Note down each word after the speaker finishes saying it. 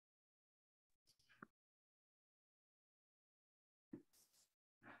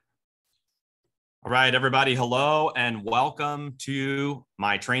All right, everybody. Hello and welcome to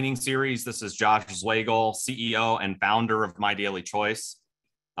my training series. This is Josh Zwagil, CEO and founder of MyDailyChoice.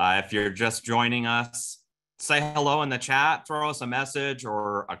 If you're just joining us, say hello in the chat, throw us a message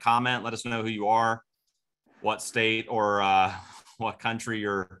or a comment. Let us know who you are, what state or what country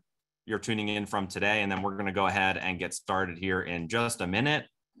you're tuning in from today. And then we're going to go ahead and get started here in just a minute.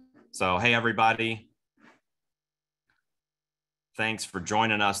 So, hey, everybody. Thanks for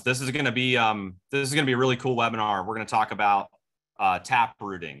joining us. This is going to be a really cool webinar. We're going to talk about tap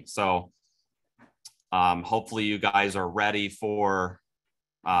rooting. So hopefully you guys are ready for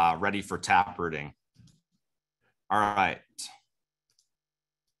tap rooting. All right.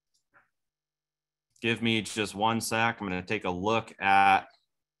 Give me just one sec. I'm going to take a look at.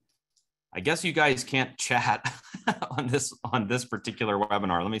 I guess you guys can't chat on this particular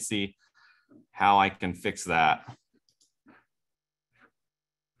webinar. Let me see how I can fix that.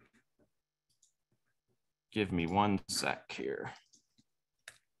 Give me one sec here.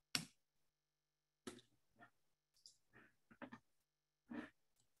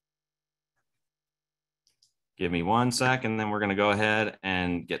 Give me one sec, and then we're going to go ahead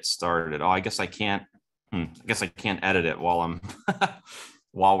and get started. Oh, I guess I can't. I guess I can't edit it while I'm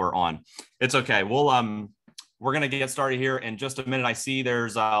while we're on. It's okay. We're going to get started here in just a minute. I see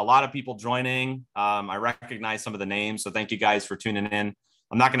there's a lot of people joining. I recognize some of the names, so thank you guys for tuning in.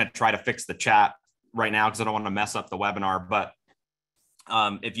 I'm not going to try to fix the chat right now because I don't want to mess up the webinar. But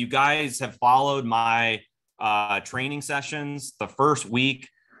if you guys have followed my training sessions, the first week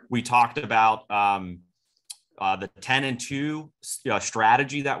we talked about the 10 and 2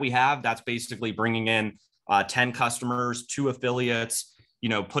 strategy that we have. That's basically bringing in 10 customers, 2 affiliates,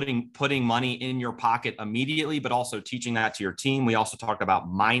 putting money in your pocket immediately, but also teaching that to your team. We also talked about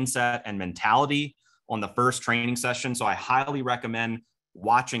mindset and mentality on the first training session. So I highly recommend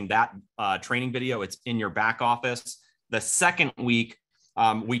watching that training video. It's in your back office. The second week,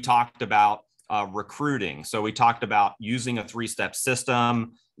 we talked about recruiting. So we talked about using a 3-step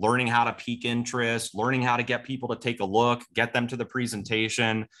system, learning how to pique interest, learning how to get people to take a look, get them to the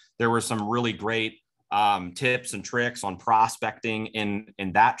presentation. There were some really great tips and tricks on prospecting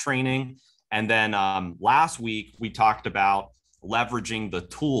in that training. And then last week, we talked about leveraging the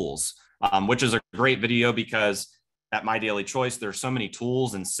tools, which is a great video because at MyDailyChoice, there's so many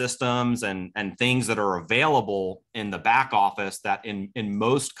tools and systems and things that are available in the back office that in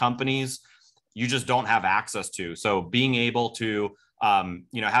most companies, you just don't have access to. So being able to,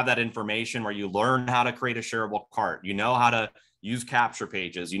 have that information where you learn how to create a shareable cart, how to use capture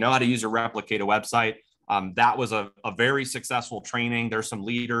pages, how to use or replicate a website. That was a very successful training. There's some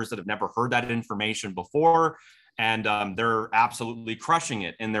leaders that have never heard that information before, and they're absolutely crushing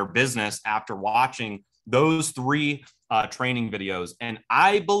it in their business after watching those 3 training videos. And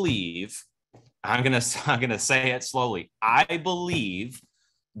I believe, I'm gonna say it slowly, I believe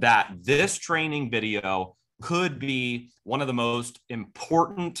that this training video could be one of the most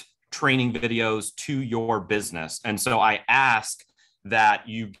important training videos to your business. And so I ask that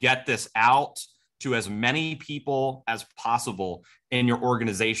you get this out to as many people as possible in your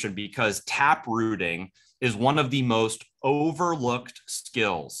organization, because tap rooting is one of the most overlooked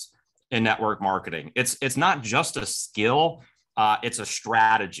skills in network marketing. It's not just a skill, it's a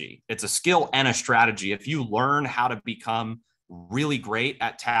strategy. It's a skill and a strategy. If you learn how to become really great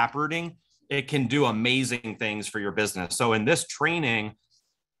at tap rooting, it can do amazing things for your business. So in this training,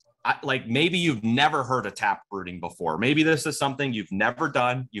 maybe you've never heard of tap rooting before. Maybe this is something you've never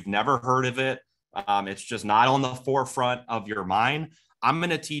done. You've never heard of it. It's just not on the forefront of your mind. I'm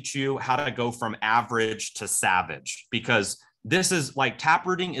going to teach you how to go from average to savage, because this is tap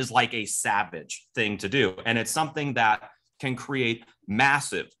rooting is like a savage thing to do. And it's something that can create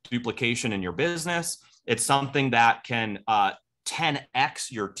massive duplication in your business. It's something that can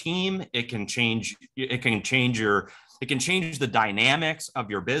 10x your team. It can change the dynamics of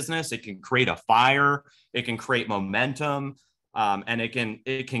your business. It can create a fire. It can create momentum. And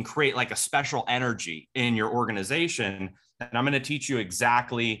it can create a special energy in your organization. And I'm going to teach you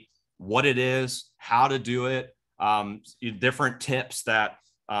exactly what it is, how to do it, different tips that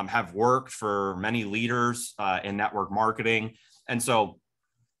have worked for many leaders in network marketing. And so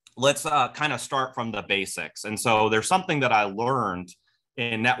let's kind of start from the basics. And so there's something that I learned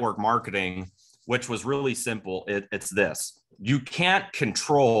in network marketing, which was really simple. It's this: you can't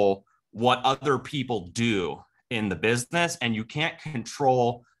control what other people do in the business, and you can't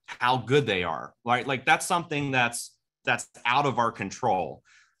control how good they are, right? That's something that's out of our control.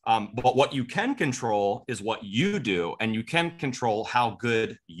 But what you can control is what you do, and you can control how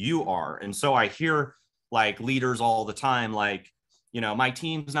good you are. And so I hear leaders all the time, my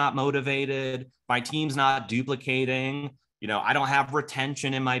team's not motivated, my team's not duplicating, I don't have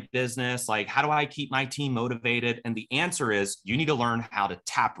retention in my business. Like, how do I keep my team motivated? And the answer is you need to learn how to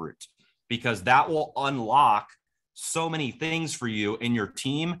taproot, because that will unlock so many things for you in your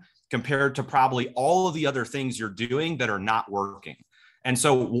team compared to probably all of the other things you're doing that are not working. And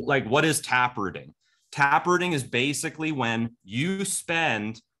so, like, what is taprooting? Taprooting is basically when you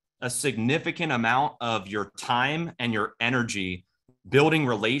spend a significant amount of your time and your energy building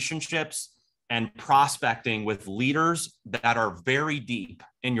relationships and prospecting with leaders that are very deep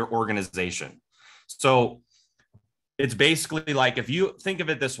in your organization. So it's basically like, if you think of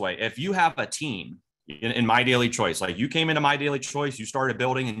it this way, if you have a team in My Daily Choice, like you came into My Daily Choice, you started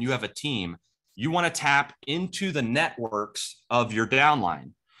building and you have a team, you want to tap into the networks of your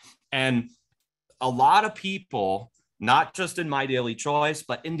downline. And a lot of people, not just in My Daily Choice,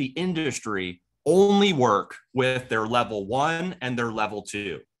 but in the industry, only work with their level 1 and their level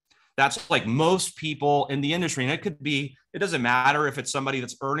 2. That's like most people in the industry. And it doesn't matter if it's somebody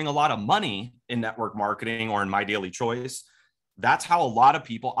that's earning a lot of money in network marketing or in My Daily Choice. That's how a lot of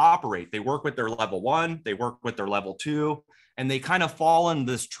people operate. They work with their level 1, they work with their level 2, and they kind of fall in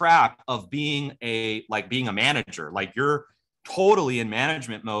this trap of being a manager. Like, you're totally in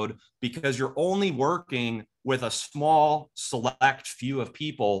management mode because you're only working with a small select few of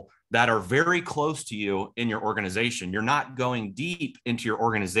people that are very close to you in your organization. You're not going deep into your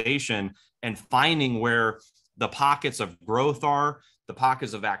organization and finding where the pockets of growth are, the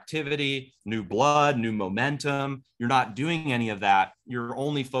pockets of activity, new blood, new momentum. You're not doing any of that. You're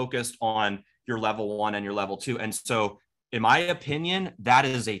only focused on your level 1 and your level 2. And so, in my opinion, that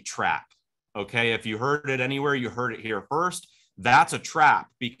is a trap. Okay. If you heard it anywhere, you heard it here first. That's a trap,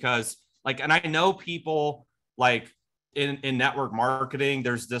 because and I know people like in network marketing,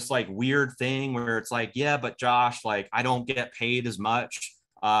 there's this like weird thing where it's like, yeah, but Josh, like, I don't get paid as much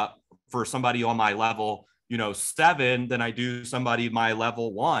for somebody on my level, 7 than I do somebody my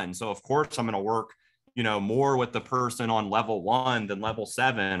level 1. So of course I'm going to work, more with the person on level 1 than level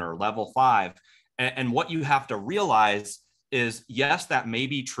 7 or level 5. And what you have to realize is, yes, that may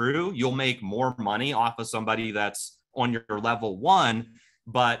be true. You'll make more money off of somebody that's on your level 1,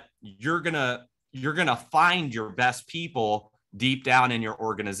 but you're going to find your best people deep down in your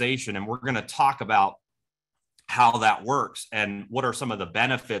organization. And we're going to talk about how that works and what are some of the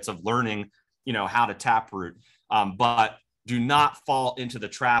benefits of learning, how to taproot. But do not fall into the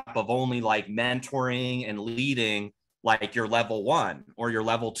trap of only like mentoring and leading like your level 1 or your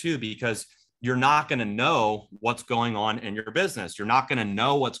level 2, because you're not going to know what's going on in your business. You're not going to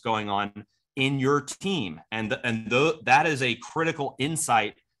know what's going on in your team. And that is a critical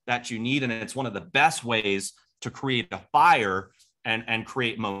insight that you need. And it's one of the best ways to create a fire and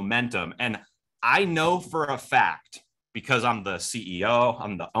create momentum. And I know for a fact, because I'm the CEO,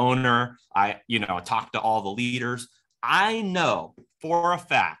 I'm the owner, I talk to all the leaders. I know for a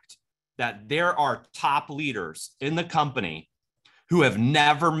fact that there are top leaders in the company who have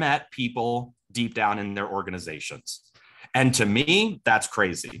never met people deep down in their organizations. And to me, that's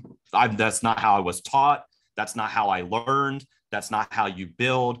crazy. That's not how I was taught. That's not how I learned. That's not how you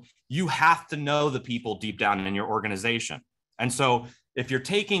build. You have to know the people deep down in your organization. And so if you're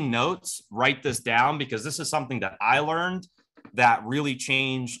taking notes, write this down, because this is something that I learned that really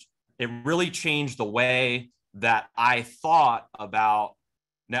changed. It really changed the way that I thought about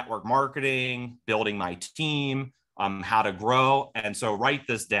network marketing, building my team, how to grow. And so write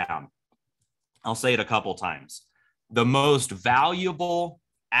this down. I'll say it a couple times. The most valuable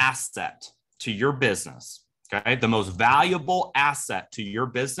asset to your business, okay? The most valuable asset to your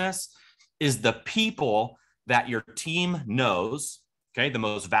business is the people that your team knows, okay? The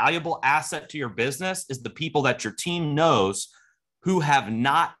most valuable asset to your business is the people that your team knows who have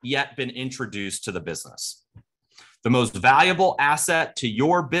not yet been introduced to the business. The most valuable asset to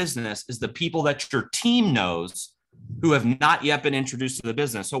your business is the people that your team knows who have not yet been introduced to the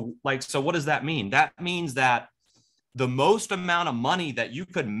business. So what does that mean? That means that the most amount of money that you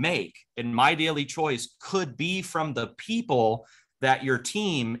could make in My Daily Choice could be from the people that your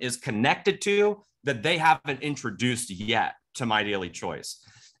team is connected to that they haven't introduced yet to My Daily Choice.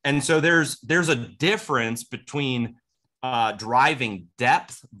 And so there's a difference between driving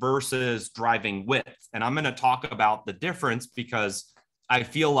depth versus driving width. And I'm going to talk about the difference because I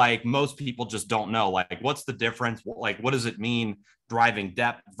feel like most people just don't know, like, what's the difference? Like, what does it mean driving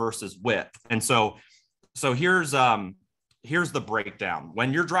depth versus width? And so here's the breakdown.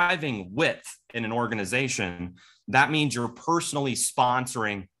 When you're driving width in an organization, that means you're personally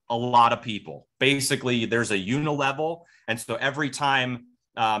sponsoring a lot of people. Basically, there's a unilevel. And so every time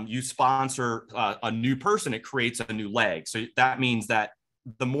you sponsor a new person, it creates a new leg. So that means that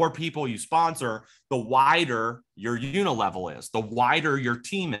the more people you sponsor, the wider your unilevel is, the wider your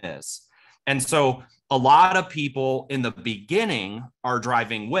team is. And so a lot of people in the beginning are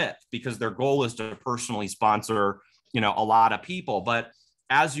driving width because their goal is to personally sponsor, a lot of people. But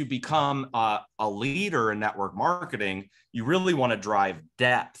as you become a leader in network marketing, you really want to drive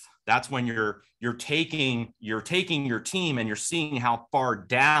depth. That's when you're taking your team and you're seeing how far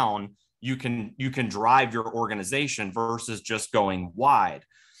down you can drive your organization versus just going wide.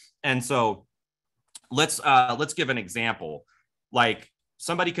 And so let's give an example. Like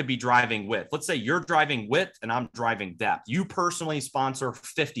somebody could be driving width. Let's say you're driving width and I'm driving depth. You personally sponsor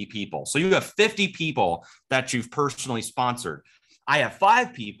 50 people. So you have 50 people that you've personally sponsored. I have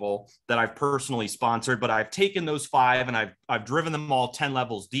 5 people that I've personally sponsored, but I've taken those 5 and I've driven them all 10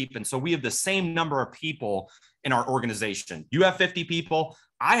 levels deep. And so we have the same number of people in our organization. You have 50 people.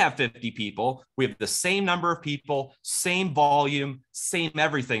 I have 50 people. We have the same number of people, same volume, same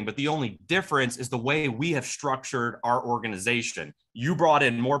everything. But the only difference is the way we have structured our organization. You brought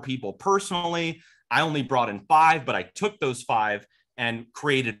in more people personally. I only brought in 5, but I took those 5 and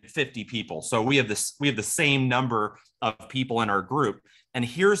created 50 people. So we have the same number of people in our group. And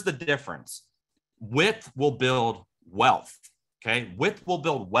here's the difference. Width will build wealth. Okay. Width will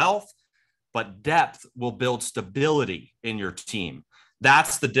build wealth, but depth will build stability in your team.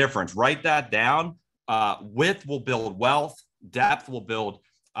 That's the difference. Write that down. Width will build wealth. Depth will build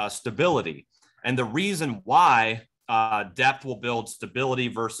stability. And the reason why depth will build stability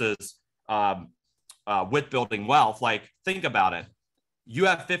versus width building wealth, like think about it. You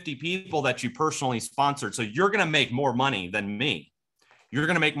have 50 people that you personally sponsored. So you're going to make more money than me. You're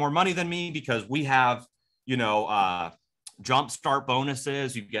going to make more money than me because we have, jumpstart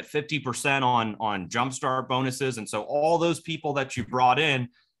bonuses. You get 50% on jumpstart bonuses. And so all those people that you brought in,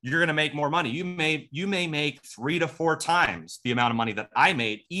 you're going to make more money. You may make 3 to 4 times the amount of money that I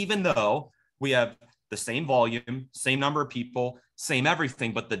made, even though we have the same volume, same number of people, same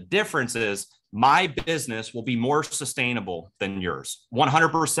everything. But the difference is my business will be more sustainable than yours.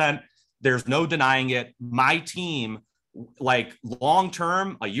 100%. There's no denying it. My team, like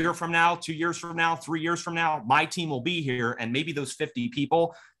long-term, a year from now, 2 years from now, 3 years from now, my team will be here. And maybe those 50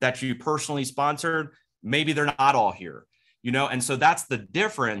 people that you personally sponsored, maybe they're not all here, And so that's the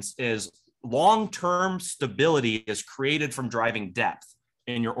difference is long-term stability is created from driving depth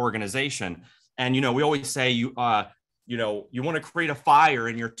in your organization. And, we always say you want to create a fire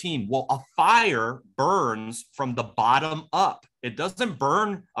in your team. Well, a fire burns from the bottom up. A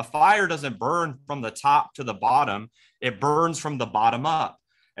fire doesn't burn from the top to the bottom. It burns from the bottom up.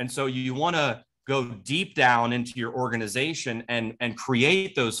 And so you want to go deep down into your organization and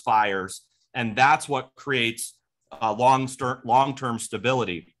create those fires. And that's what creates long-term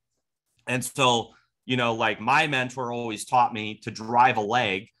stability. And so, like my mentor always taught me to drive a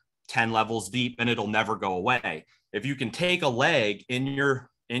leg 10 levels deep and it'll never go away. If you can take a leg in your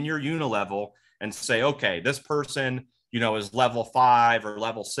unilevel and say, okay, this person, is level 5 or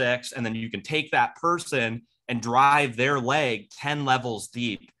level 6, and then you can take that person and drive their leg 10 levels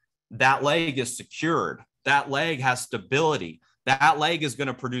deep. That leg is secured. That leg has stability. That leg is going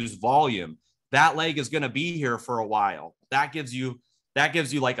to produce volume. That leg is going to be here for a while. That gives you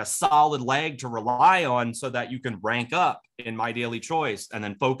like a solid leg to rely on so that you can rank up in My Daily Choice and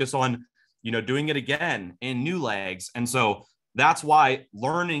then focus on, doing it again in new legs. And so that's why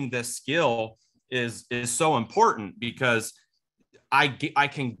learning this skill is so important, because I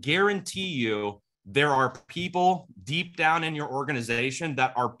can guarantee you there are people deep down in your organization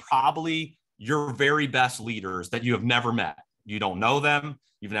that are probably your very best leaders that you have never met. You don't know them.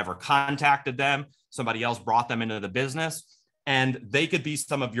 You've never contacted them. Somebody else brought them into the business, and they could be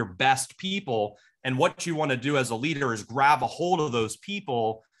some of your best people. And what you want to do as a leader is grab a hold of those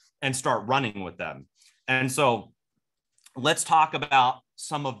people and start running with them. And so let's talk about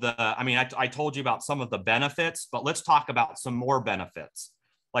some of I told you about some of the benefits, but let's talk about some more benefits.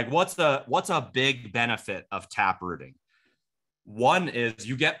 Like what's a big benefit of taprooting? One is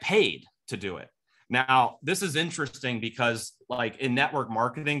you get paid to do it. Now, this is interesting because like in network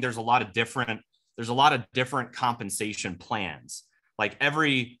marketing, there's a lot of different compensation plans. Like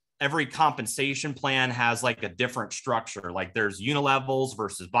every compensation plan has like a different structure. Like there's unilevels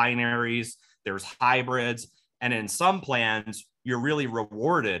versus binaries, there's hybrids. And in some plans, you're really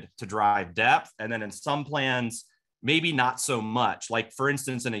rewarded to drive depth. And then in some plans, maybe not so much. Like for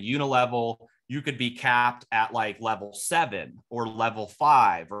instance, in a unilevel, you could be capped at like level 7 or level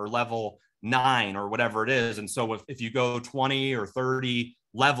 5 or level 9 or whatever it is. And so if you go 20 or 30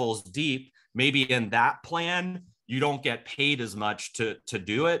 levels deep, maybe in that plan, you don't get paid as much to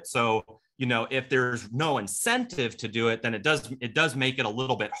do it. So, you know, if there's no incentive to do it, then it does make it a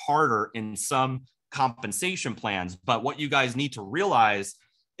little bit harder in some compensation plans. But what you guys need to realize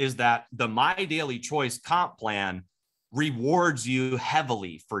is that the My Daily Choice comp plan rewards you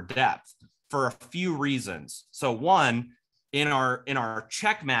heavily for depth for a few reasons. So one, in our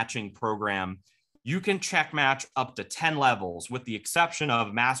check matching program, you can check match up to 10 levels with the exception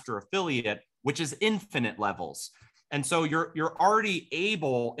of master affiliate, which is infinite levels. And so you're already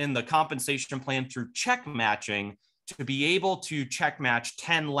able in the compensation plan through check matching to be able to check match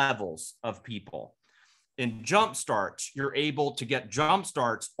 10 levels of people. In jump starts, you're able to get jump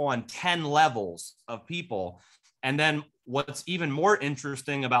starts on 10 levels of people. And then what's even more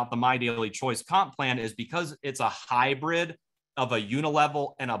interesting about the My Daily Choice comp plan is because it's a hybrid of a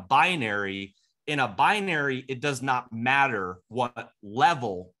unilevel and a binary. In a binary, it does not matter what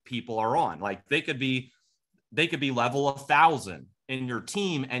level people are on. Like they could be level 1,000 in your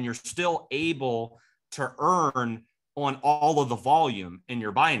team and you're still able to earn on all of the volume in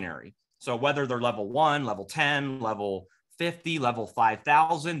your binary. So whether they're level 1, level 10, level 50, level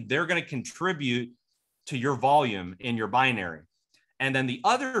 5,000, they're going to contribute to your volume in your binary. And then the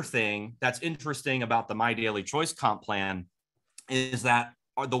other thing that's interesting about the My Daily Choice comp plan is that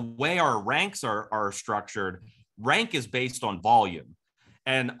the way our ranks are structured, rank is based on volume.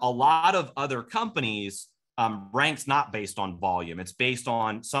 And a lot of other companies, rank's not based on volume. It's based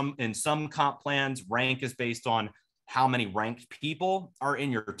on in some comp plans, rank is based on how many ranked people are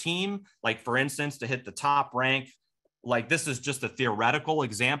in your team. Like for instance, to hit the top rank, like this is just a theoretical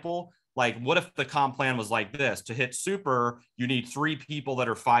example. Like what if the comp plan was like this? To hit super, you need 3 people that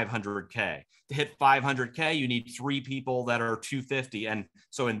are 500K. To hit 500K, you need 3 people that are 250. And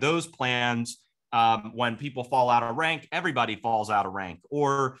so in those plans, when people fall out of rank, everybody falls out of rank.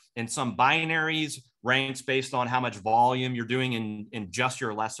 Or in some binaries, ranks based on how much volume you're doing in just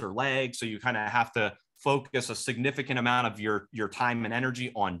your lesser leg. So you kind of have to focus a significant amount of your time and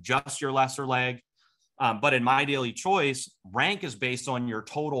energy on just your lesser leg. But in My Daily Choice, rank is based on your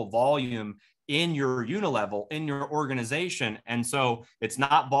total volume in your unilevel, in your organization. And so it's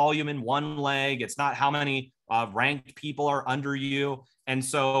not volume in one leg. It's not how many ranked people are under you. And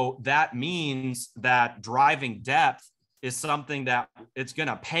so that means that driving depth is something that it's going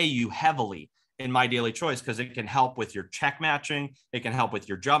to pay you heavily in My Daily Choice because it can help with your check matching. It can help with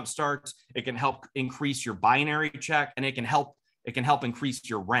your jump starts. It can help increase your binary check, and it can help increase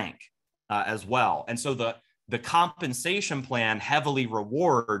your rank as well. And so the compensation plan heavily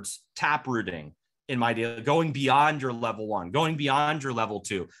rewards taprooting in My Daily, going beyond your level 1, going beyond your level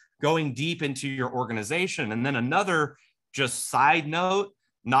 2, going deep into your organization. And then another just side note,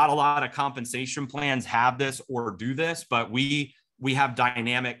 not a lot of compensation plans have this or do this, but we have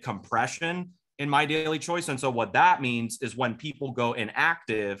dynamic compression in My Daily Choice. And so what that means is when people go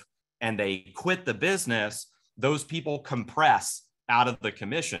inactive and they quit the business, those people compress out of the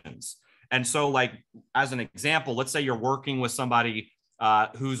commissions. And so like, as an example, let's say you're working with somebody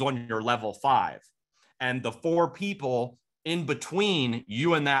who's on your level 5 and the 4 people in between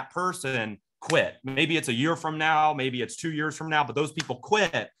you and that person quit. Maybe it's a year from now, maybe it's 2 years from now, but those people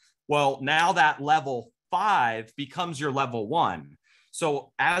quit. Well, now that level 5 becomes your level 1.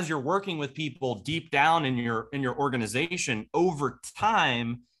 So as you're working with people deep down in your organization over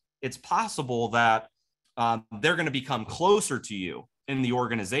time, it's possible that they're going to become closer to you in the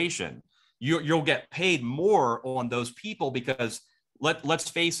organization. You'll get paid more on those people because let's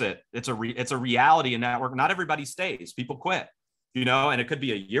face it, it's a reality in network. Not everybody stays. People quit, you know, and it could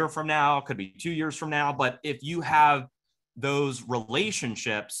be a year from now, it could be 2 years from now. But if you have those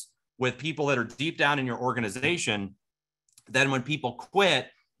relationships with people that are deep down in your organization, then when people quit,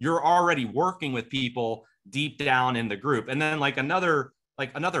 you're already working with people deep down in the group. And then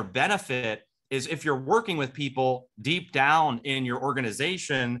another benefit is if you're working with people deep down in your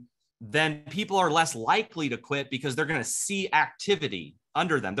organization, then people are less likely to quit because they're going to see activity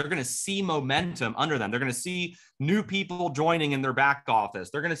under them. They're going to see momentum under them. They're going to see new people joining in their back office.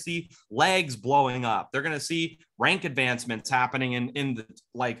 They're going to see legs blowing up. They're going to see rank advancements happening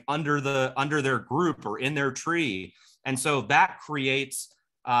under their group or in their tree. And so that creates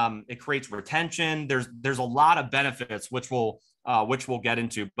retention. There's a lot of benefits which we'll get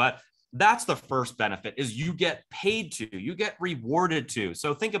into, but that's the first benefit is you get paid to, you get rewarded to.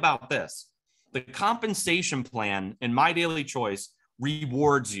 So think about this. The compensation plan in My Daily Choice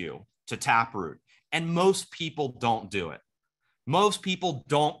rewards you to taproot. And most people don't do it. Most people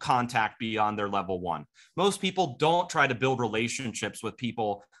don't contact beyond their level 1. Most people don't try to build relationships with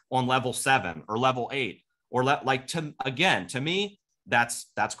people on level 7 or level 8 or to me, that's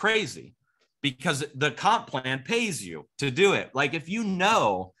crazy. because the comp plan pays you to do it. Like if you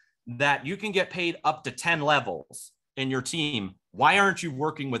know that you can get paid up to 10 levels in your team, why aren't you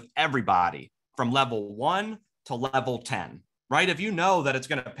working with everybody from level 1 to level 10, right? If you know that it's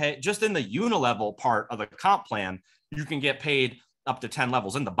going to pay just in the unilevel part of the comp plan, you can get paid up to 10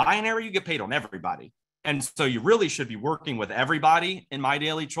 levels. In the binary, you get paid on everybody. And so you really should be working with everybody in My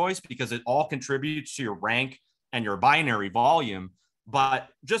Daily Choice because it all contributes to your rank and your binary volume. But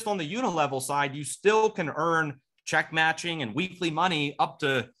just on the unilevel side, you still can earn check matching and weekly money up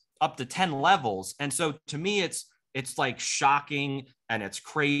to 10 levels. And so to me, it's like shocking and it's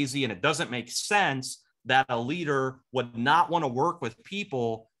crazy. And it doesn't make sense that a leader would not want to work with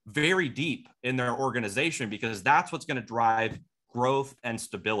people very deep in their organization, because that's what's going to drive growth and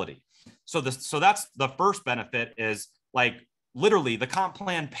stability. So that's the first benefit, is like literally the comp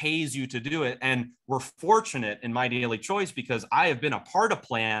plan pays you to do it. And we're fortunate in My Daily Choice because I have been a part of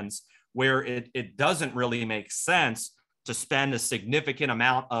plans where it doesn't really make sense to spend a significant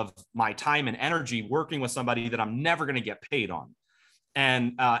amount of my time and energy working with somebody that I'm never going to get paid on.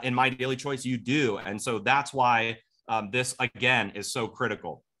 And in My Daily Choice, you do. And so that's why this, again, is so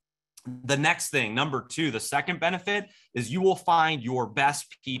critical. The next thing, number 2, the second benefit is you will find your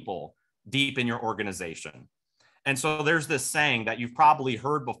best people deep in your organization. And so there's this saying that you've probably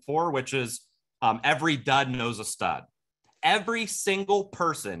heard before, which is every dud knows a stud. Every single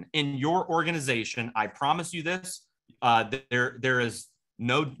person in your organization, I promise you this, there is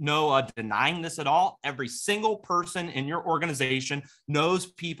no denying this at all. Every single person in your organization knows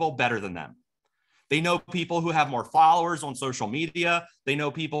people better than them. They know people who have more followers on social media. They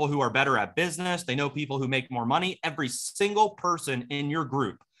know people who are better at business. They know people who make more money. Every single person in your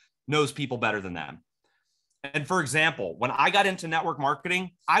group knows people better than them. And for example, when I got into network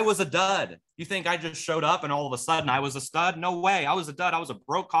marketing, I was a dud. You think I just showed up and all of a sudden I was a stud? No way. I was a dud. I was a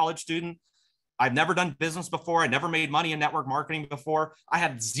broke college student. I've never done business before. I never made money in network marketing before. I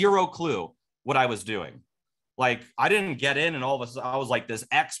had zero clue what I was doing. Like I didn't get in and all of a sudden I was like this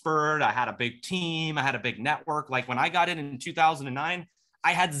expert. I had a big team. I had a big network. Like when I got in 2009,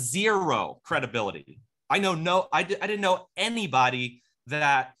 I had zero credibility. I didn't know anybody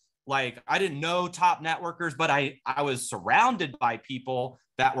that, like, I didn't know top networkers, but I was surrounded by people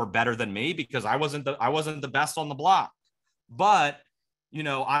that were better than me because I wasn't the best on the block. But, you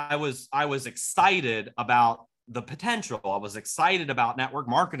know, I was excited about the potential. I was excited about network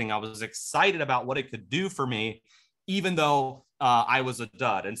marketing. I was excited about what it could do for me, even though I was a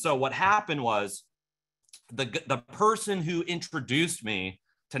dud. And so what happened was the person who introduced me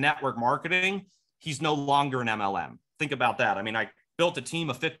to network marketing, he's no longer an MLM. Think about that. I mean, I built a team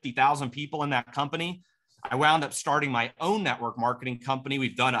of 50,000 people in that company. I wound up starting my own network marketing company.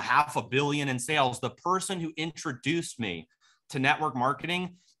 We've done $500 million in sales. The person who introduced me to network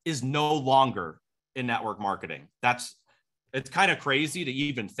marketing is no longer in network marketing. It's kind of crazy to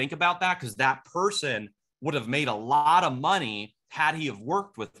even think about that, because that person would have made a lot of money had he have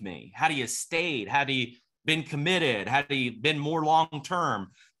worked with me, had he have stayed, had he been committed, had he been more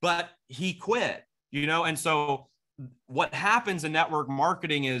long-term, but he quit, you know? And so what happens in network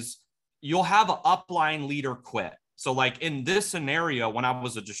marketing is you'll have an upline leader quit. So like in this scenario, when I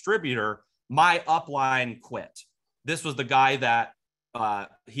was a distributor, my upline quit. This was the guy that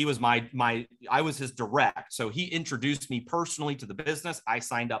he was I was his direct. So he introduced me personally to the business. I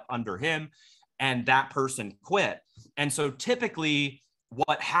signed up under him and that person quit. And so typically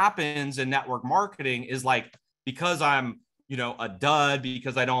what happens in network marketing is, like, because I'm, you know, a dud,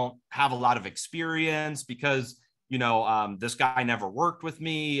 because I don't have a lot of experience, because, you know, this guy never worked with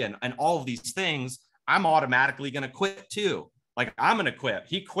me and all of these things, I'm automatically going to quit too. Like, I'm going to quit.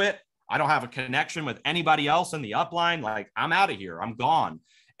 He quit. I don't have a connection with anybody else in the upline. Like, I'm out of here. I'm gone.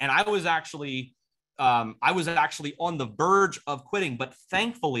 And I was actually on the verge of quitting, but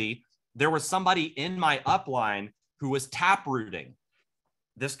thankfully there was somebody in my upline who was taprooting.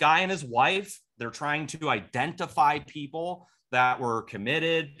 This guy and his wife, they're trying to identify people that were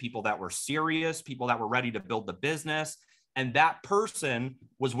committed, people that were serious, people that were ready to build the business. And that person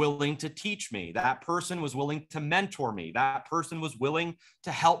was willing to teach me. That person was willing to mentor me. That person was willing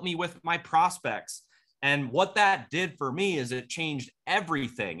to help me with my prospects. And what that did for me is it changed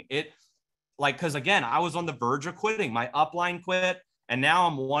everything. Because again, I was on the verge of quitting. My upline quit. And now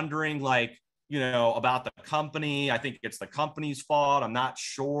I'm wondering, like, you know, about the company. I think it's the company's fault. I'm not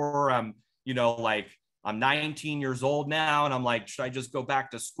sure. I'm 19 years old now. And I'm like, should I just go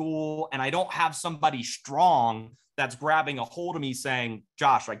back to school? And I don't have somebody strong that's grabbing a hold of me saying,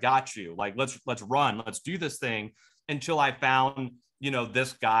 Josh, I got you. Like, let's run, let's do this thing, until I found, you know,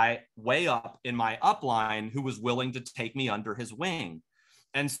 this guy way up in my upline who was willing to take me under his wing.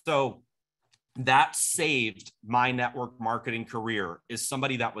 And so that saved my network marketing career is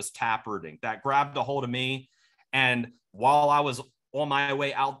somebody that was taprooting, that grabbed a hold of me. And while I was on my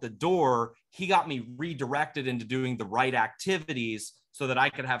way out the door, he got me redirected into doing the right activities so that I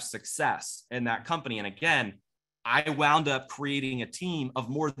could have success in that company. And again, I wound up creating a team of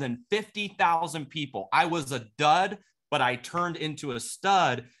more than 50,000 people. I was a dud, but I turned into a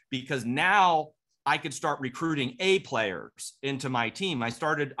stud because now I could start recruiting A players into my team.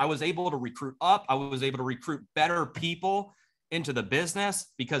 I was able to recruit up. I was able to recruit better people into the business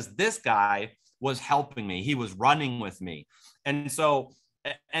because this guy was helping me. He was running with me. And so,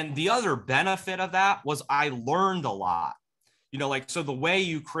 and the other benefit of that was I learned a lot. Like, so the way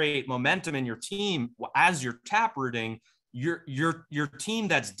you create momentum in your team as you're taprooting, your team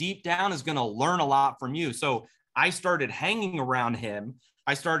that's deep down is going to learn a lot from you. So I started hanging around him.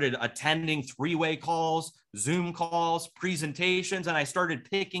 I started attending three-way calls, Zoom calls, presentations, and I started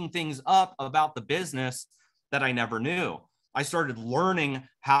picking things up about the business that I never knew. I started learning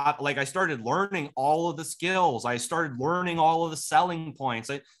I started learning all of the skills. I started learning all of the selling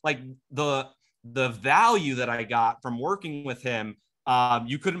points. The value that I got from working with him,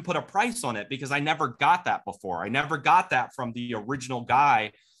 you couldn't put a price on it because I never got that before. I never got that from the original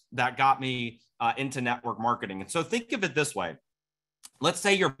guy that got me into network marketing. And so think of it this way. Let's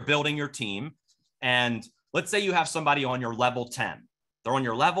say you're building your team, and let's say you have somebody on your level 10. They're on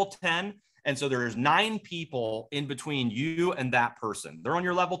your level 10. And so there's 9 people in between you and that person. They're on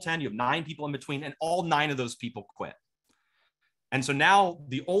your level 10. You have 9 people in between, and all 9 of those people quit. And so now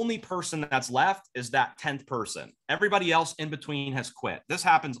the only person that's left is that 10th person. Everybody else in between has quit. This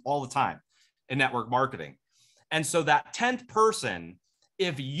happens all the time in network marketing. And so that 10th person,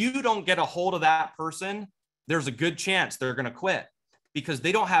 if you don't get a hold of that person, there's a good chance they're going to quit because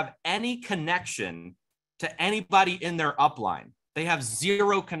they don't have any connection to anybody in their upline. They have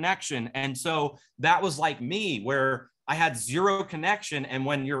zero connection. And so that was like me, where I had zero connection. And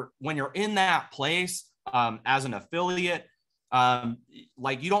when you're in that place as an affiliate,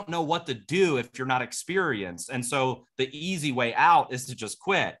 you don't know what to do if you're not experienced. And so the easy way out is to just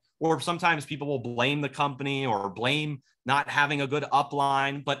quit. Or sometimes people will blame the company or blame not having a good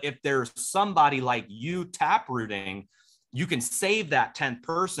upline. But if there's somebody like you taprooting, you can save that 10th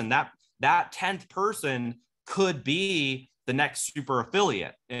person. That 10th person could be the next super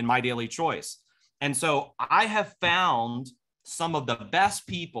affiliate in My Daily Choice. And so I have found some of the best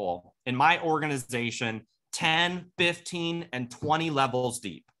people in my organization 10, 15, and 20 levels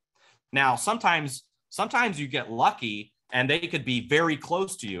deep. Now, sometimes you get lucky and they could be very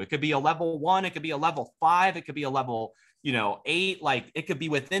close to you. It could be a level 1, it could be a level 5, it could be a level 8, like it could be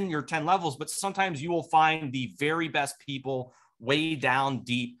within your 10 levels, but sometimes you will find the very best people way down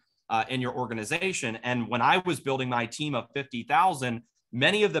deep in your organization. And when I was building my team of 50,000,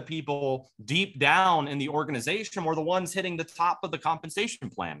 many of the people deep down in the organization were the ones hitting the top of the compensation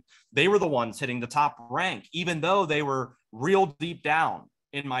plan. They were the ones hitting the top rank, even though they were real deep down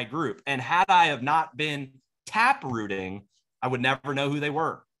in my group. And had I have not been taprooting, I would never know who they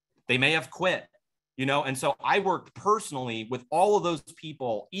were. They may have quit, and so I worked personally with all of those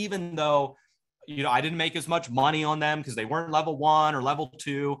people, even though I didn't make as much money on them because they weren't level 1 or level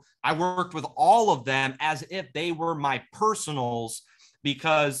 2. I worked with all of them as if they were my personals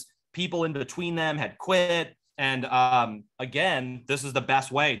because people in between them had quit. And again, this is the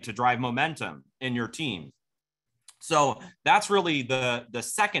best way to drive momentum in your team. So that's really the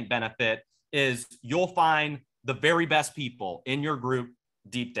second benefit is you'll find the very best people in your group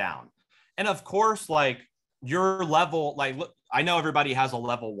deep down. And of course, your level, look, I know everybody has a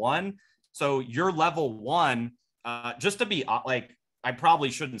level 1. So your level 1, just to be I probably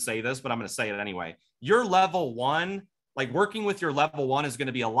shouldn't say this, but I'm going to say it anyway. Your level 1, working with your level 1 is going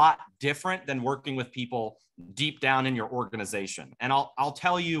to be a lot different than working with people deep down in your organization. And I'll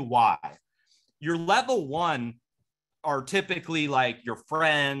tell you why. Your level 1 are typically your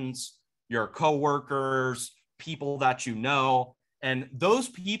friends, your coworkers, people that you know, and those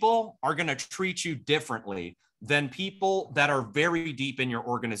people are going to treat you differently than people that are very deep in your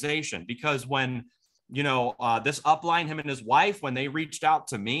organization. Because when, this upline, him and his wife, when they reached out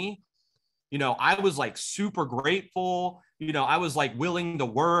to me, I was super grateful. I was willing to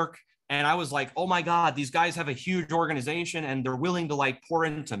work. And I was oh my God, these guys have a huge organization and they're willing to pour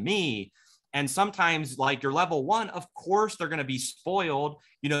into me. And sometimes your level 1, of course, they're going to be spoiled.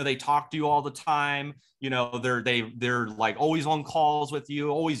 They talk to you all the time. They're always on calls with you,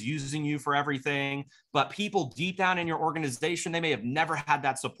 always using you for everything. But people deep down in your organization, they may have never had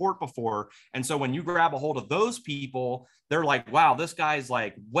that support before. And so when you grab a hold of those people, they're wow, this guy's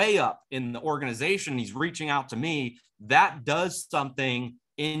way up in the organization. He's reaching out to me. That does something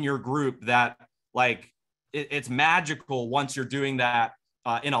in your group that like it's magical once you're doing that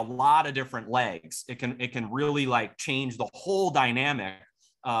in a lot of different legs. It can really like change the whole dynamic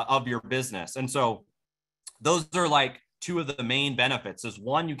of your business. And so those are like two of the main benefits is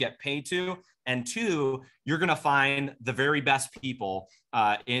one, you get paid to, and two, you're going to find the very best people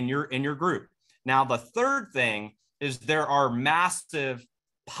in your group. Now, the third thing is there are massive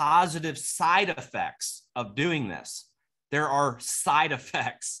positive side effects of doing this. There are side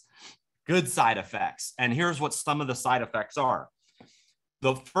effects, good side effects. And here's what some of the side effects are.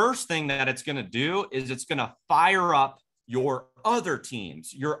 The first thing that it's going to do is it's going to fire up your other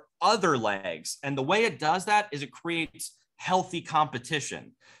teams, your other legs. And the way it does that is it creates healthy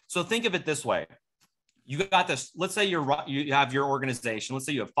competition. So think of it this way. You got this, let's say you have your organization. Let's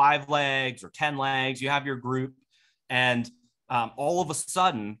say you have 5 legs or 10 legs, you have your group, and all of a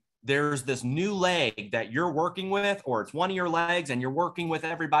sudden there's this new leg that you're working with, or it's one of your legs and you're working with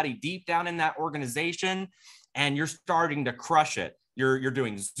everybody deep down in that organization and you're starting to crush it. You're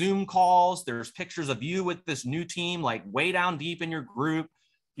doing Zoom calls. There's pictures of you with this new team, like way down deep in your group.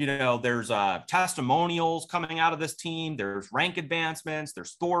 You know, there's testimonials coming out of this team. There's rank advancements.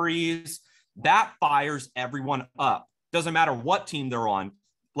 There's stories. That fires everyone up. Doesn't matter what team they're on.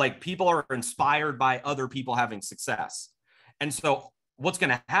 Like people are inspired by other people having success. And so what's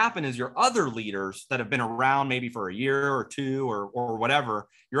going to happen is your other leaders that have been around maybe for a year or two or whatever,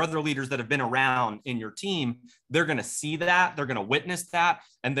 your other leaders that have been around in your team, they're going to see that, they're going to witness that,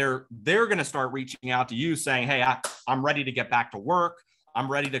 and they're going to start reaching out to you saying, hey, I'm ready to get back to work. I'm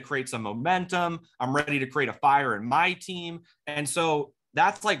ready to create some momentum. I'm ready to create a fire in my team. And so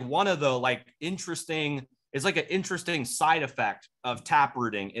that's like one of the like interesting, it's like an interesting side effect of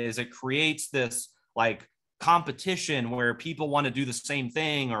taprooting is it creates this like competition where people want to do the same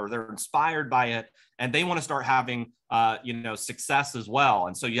thing or they're inspired by it and they want to start having success as well.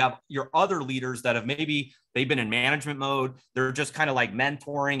 And so you have your other leaders that have maybe they've been in management mode. They're just kind of like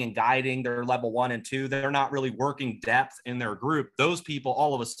mentoring and guiding their level 1 and 2. They're not really working depth in their group. Those people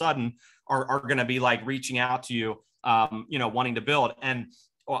all of a sudden are going to be like reaching out to you, wanting to build. And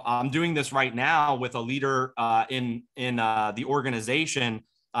I'm doing this right now with a leader in the organization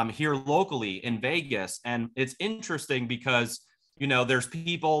here locally in Vegas. And it's interesting because, there's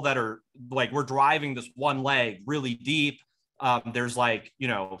people that are like, we're driving this one leg really deep. There's like,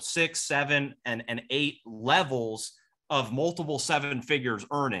 6, 7, and 8 levels of multiple 7 figures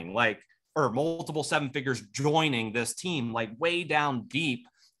earning, or multiple 7 figures joining this team, like way down deep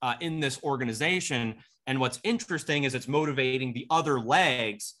in this organization. And what's interesting is it's motivating the other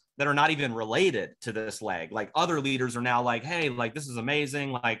legs that are not even related to this leg. Like other leaders are now like, hey, like this is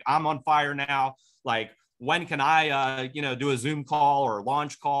amazing. Like I'm on fire now. Like when can I, do a Zoom call or a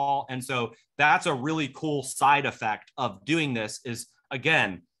launch call? And so that's a really cool side effect of doing this is,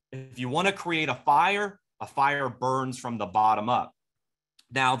 again, if you want to create a fire burns from the bottom up.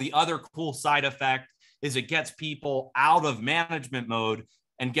 Now, the other cool side effect is it gets people out of management mode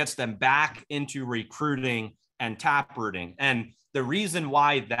and gets them back into recruiting and taprooting. And the reason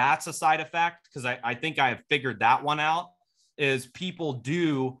why that's a side effect, because I think I have figured that one out, is people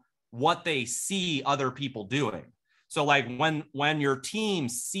do what they see other people doing. So like when your team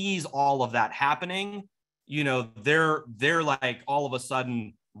sees all of that happening, they're like all of a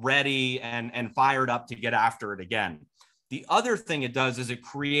sudden ready and fired up to get after it again. The other thing it does is it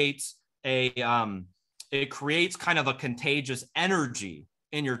creates kind of a contagious energy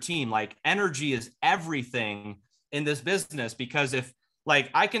in your team. Like energy is everything in this business, because if like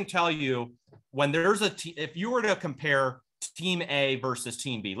I can tell you when there's if you were to compare team A versus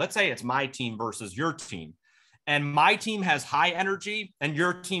team B, let's say it's my team versus your team, and my team has high energy and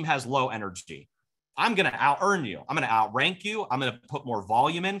your team has low energy, I'm going to out earn you. I'm going to outrank you. I'm going to put more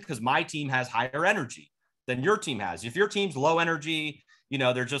volume in because my team has higher energy than your team has. If your team's low energy,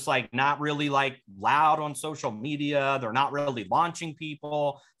 they're just like not really like loud on social media. They're not really launching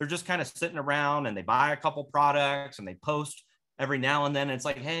people. They're just kind of sitting around and they buy a couple products and they post every now and then. It's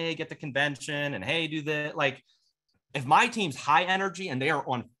like, hey, get the convention and hey, do that. Like if my team's high energy and they are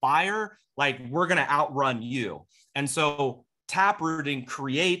on fire, like we're going to outrun you. And so taprooting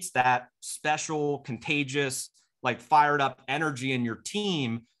creates that special contagious, like fired up energy in your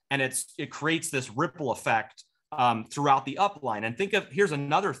team. And it creates this ripple effect throughout the upline. And here's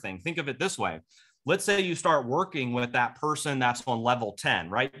another thing. Think of it this way. Let's say you start working with that person that's on level 10,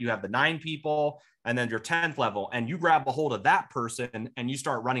 right? You have the 9 people and then your 10th level, and you grab a hold of that person and you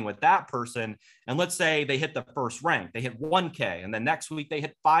start running with that person. And let's say they hit the first rank, they hit 1K, and then next week they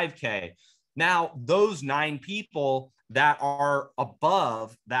hit 5K. Now, those 9 people that are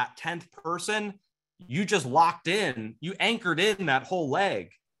above that 10th person, you just locked in, you anchored in that whole leg,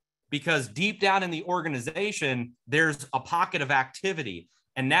 because deep down in the organization, there's a pocket of activity.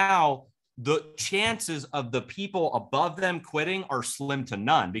 And now the chances of the people above them quitting are slim to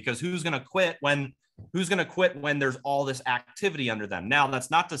none, because who's going to quit when there's all this activity under them? Now,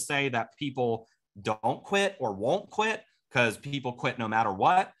 that's not to say that people don't quit or won't quit, because people quit no matter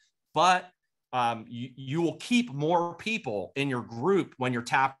what, but you will keep more people in your group when you're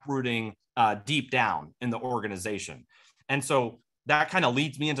taprooting deep down in the organization. And so that kind of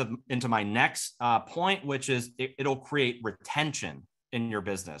leads me into my next point, which is it'll create retention in your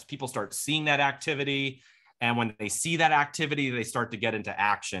business. People start seeing that activity, and when they see that activity, they start to get into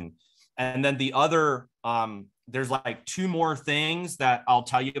action. And then the other, there's like two more things that I'll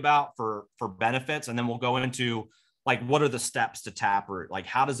tell you about for benefits, and then we'll go into like what are the steps to taproot, like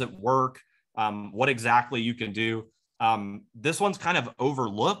how does it work, what exactly you can do. This one's kind of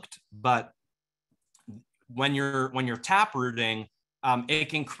overlooked, but when you're taprooting, it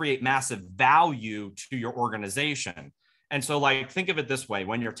can create massive value to your organization. And so, like, think of it this way: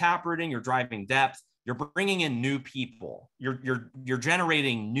 when you're taprooting, you're driving depth, you're bringing in new people, you're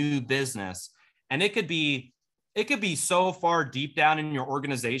generating new business, and it could be so far deep down in your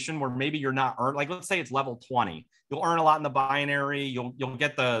organization where maybe you're not earned. Like, let's say it's level 20, you'll earn a lot in the binary, you'll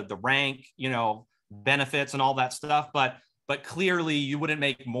get the rank, benefits and all that stuff, but clearly you wouldn't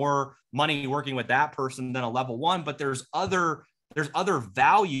make more money working with that person than a level 1. But there's other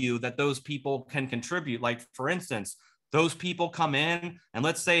value that those people can contribute. Like, for instance, those people come in and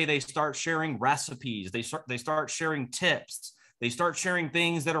let's say they start sharing recipes, they start sharing tips, they start sharing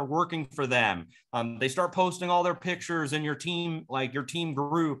things that are working for them. They start posting all their pictures in your team, like your team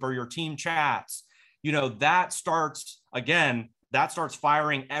group or your team chats. That starts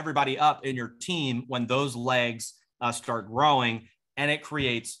firing everybody up in your team when those legs start growing, and it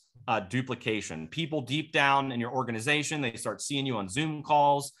creates duplication. People deep down in your organization, they start seeing you on Zoom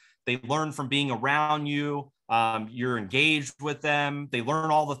calls. They learn from being around you. You're engaged with them. They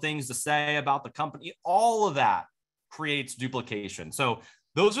learn all the things to say about the company. All of that creates duplication. So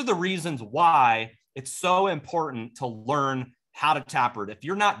those are the reasons why it's so important to learn how to taproot. If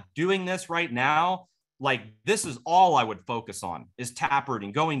you're not doing this right now, like, this is all I would focus on, is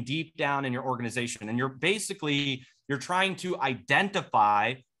taprooting, going deep down in your organization. And you're trying to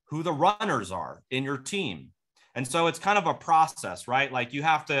identify who the runners are in your team. And so it's kind of a process, right? Like, you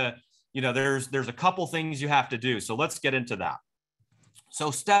have to, there's a couple things you have to do. So let's get into that.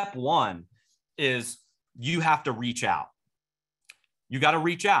 So step 1 is you have to reach out. You got to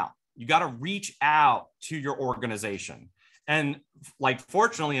reach out. You got to reach out to your organization. And like,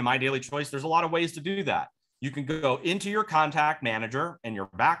 fortunately, in My Daily Choice, there's a lot of ways to do that. You can go into your contact manager in your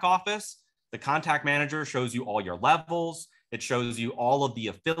back office. The contact manager shows you all your levels. It shows you all of the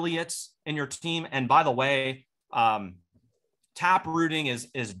affiliates in your team. And by the way, taprooting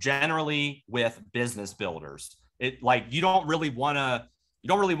is generally with business builders. You don't really want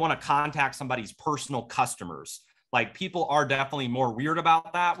to contact somebody's personal customers. Like, people are definitely more weird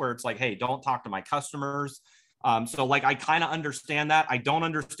about that, where it's like, hey, don't talk to my customers. So like, I kind of understand that. I don't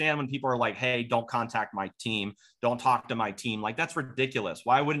understand when people are like, hey, don't contact my team, don't talk to my team. Like, that's ridiculous.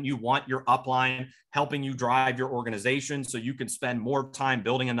 Why wouldn't you want your upline helping you drive your organization so you can spend more time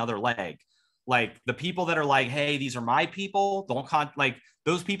building another leg? Like, the people that are like, hey, these are my people,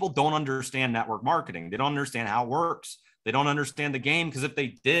 those people don't understand network marketing. They don't understand how it works. They don't understand the game, because if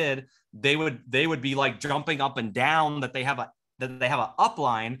they did, they would be like jumping up and down that they have a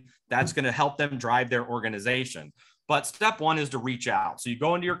upline that's going to help them drive their organization. But step 1 is to reach out. So you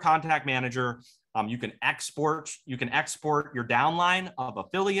go into your contact manager. You can export your downline of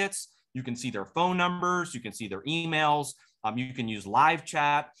affiliates. You can see their phone numbers. You can see their emails. You can use live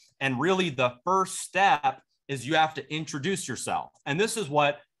chat. And really, the first step is you have to introduce yourself. And this is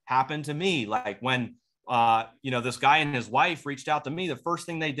what happened to me. Like, when this guy and his wife reached out to me, the first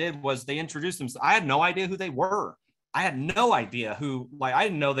thing they did was they introduced themselves. I had no idea who they were. I had no idea I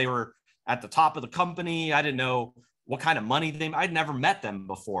didn't know they were at the top of the company. I didn't know what kind of money I'd never met them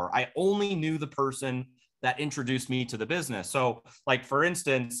before. I only knew the person that introduced me to the business. So, like, for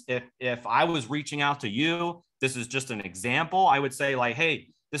instance, if I was reaching out to you, this is just an example, I would say, like, hey,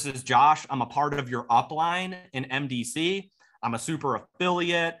 this is Josh. I'm a part of your upline in MDC. I'm a super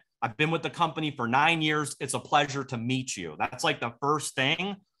affiliate. I've been with the company for 9 years. It's a pleasure to meet you. That's like the first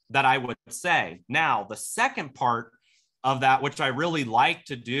thing that I would say. Now, the second part of that, which I really like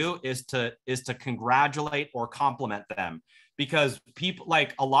to do, is to congratulate or compliment them, because people,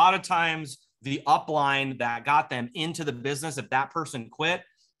 like, a lot of times the upline that got them into the business, if that person quit,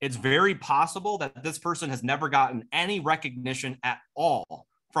 it's very possible that this person has never gotten any recognition at all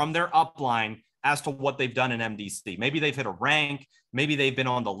from their upline as to what they've done in MDC. Maybe they've hit a rank, maybe they've been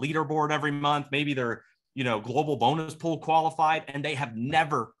on the leaderboard every month, maybe they're, global bonus pool qualified, and they have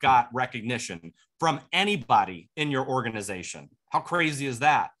never got recognition from anybody in your organization. How crazy is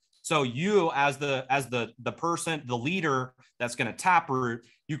that? So you, as the person, the leader that's going to taproot,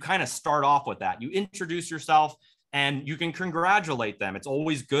 you kind of start off with that. You introduce yourself and you can congratulate them. It's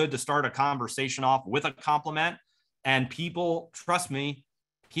always good to start a conversation off with a compliment, and people, trust me,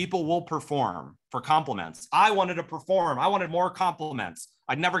 people will perform for compliments. I wanted to perform. I wanted more compliments.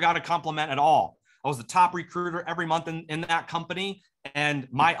 I never got a compliment at all. I was the top recruiter every month in that company, and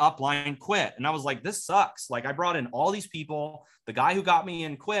my upline quit. And I was like, this sucks. Like, I brought in all these people. The guy who got me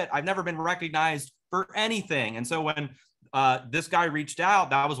in quit. I've never been recognized for anything. And so when this guy reached out,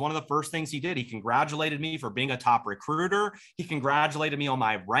 that was one of the first things he did. He congratulated me for being a top recruiter. He congratulated me on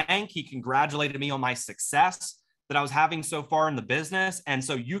my rank. He congratulated me on my success that I was having so far in the business. And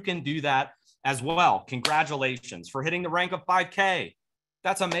so you can do that as well. Congratulations for hitting the rank of 5K.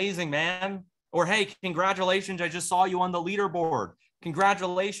 That's amazing, man. Or, hey, congratulations, I just saw you on the leaderboard.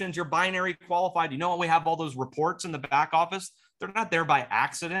 Congratulations, you're binary qualified. You know what? We have all those reports in the back office. They're not there by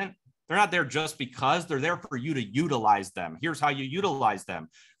accident. They're not there just because. They're there for you to utilize them. Here's how you utilize them.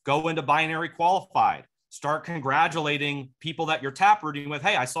 Go into binary qualified. Start congratulating people that you're taprooting with.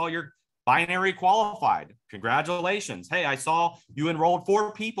 Hey, I saw you're binary qualified. Congratulations. Hey, I saw you enrolled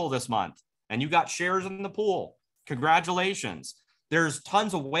 4 people this month and you got shares in the pool. Congratulations. There's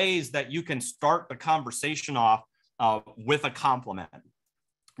tons of ways that you can start the conversation off with a compliment.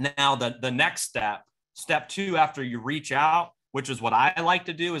 Now, the next step 2, after you reach out, which is what I like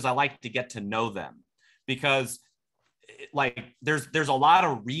to do, is I like to get to know them, because like there's a lot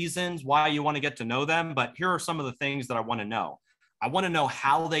of reasons why you want to get to know them, but here are some of the things that I want to know. I want to know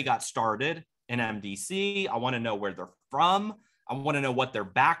how they got started in MDC. I want to know where they're from. I want to know what their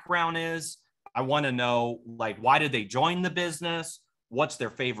background is. I want to know, like, why did they join the business? What's their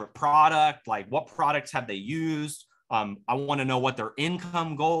favorite product? Like, what products have they used? I want to know what their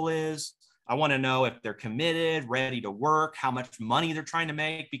income goal is. I want to know if they're committed, ready to work, how much money they're trying to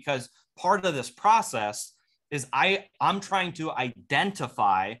make, because part of this process is I'm trying to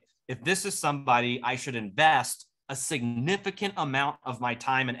identify if this is somebody I should invest a significant amount of my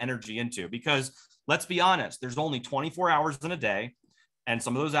time and energy into. Because let's be honest, there's only 24 hours in a day. And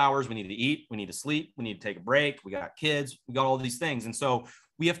some of those hours we need to eat, we need to sleep, we need to take a break. We got kids, we got all these things. And so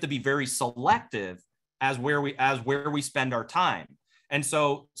we have to be very selective as where we spend our time. And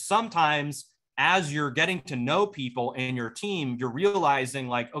so sometimes as you're getting to know people in your team, you're realizing,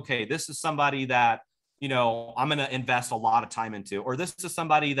 like, okay, this is somebody that, I'm going to invest a lot of time into, or this is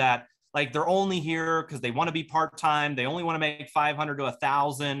somebody that, like, they're only here because they want to be part-time. They only want to make 500 to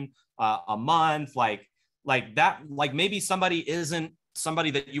 1,000 a month. Like that, like maybe somebody isn't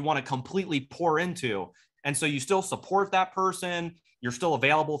somebody that you want to completely pour into. And so you still support that person. You're still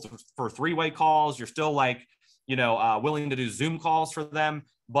available for 3-way calls. You're still willing to do Zoom calls for them,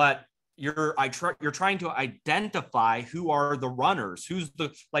 but you're trying to identify who are the runners,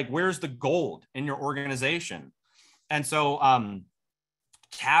 where's the gold in your organization. And so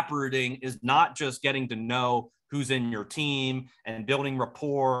taprooting is not just getting to know who's in your team and building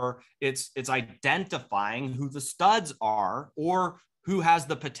rapport. It's identifying who the studs are, or who has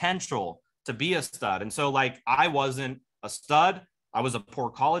the potential to be a stud. And so, like, I wasn't a stud. I was a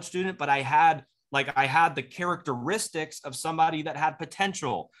poor college student, but I had the characteristics of somebody that had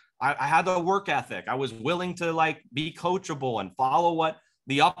potential. I had the work ethic. I was willing to be coachable and follow what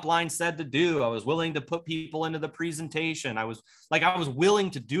the upline said to do. I was willing to put people into the presentation. I was willing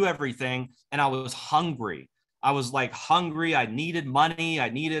to do everything, and I was hungry. I was hungry. I needed money. I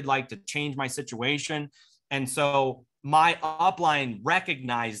needed to change my situation. And so my upline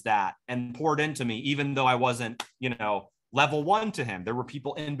recognized that and poured into me, even though I wasn't, level 1 to him. There were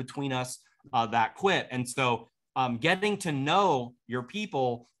people in between us that quit. And so getting to know your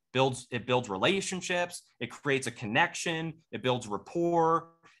people builds relationships. It creates a connection. It builds rapport,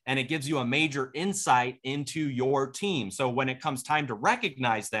 and it gives you a major insight into your team. So when it comes time to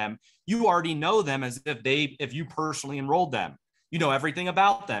recognize them, you already know them as if you personally enrolled them. You know everything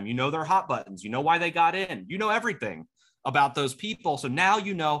about them. You know their hot buttons. You know why they got in. You know everything about those people. So now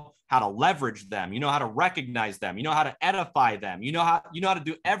you know how to leverage them. You know how to recognize them. You know how to edify them. You know how to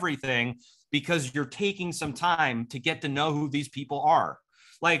do everything, because you're taking some time to get to know who these people are.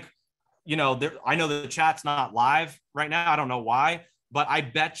 I know the chat's not live right now. I don't know why, but I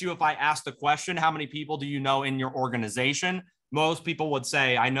bet you if I asked the question, how many people do you know in your organization? Most people would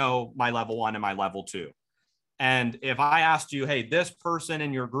say, I know my level 1 and my level 2. And if I asked you, hey, this person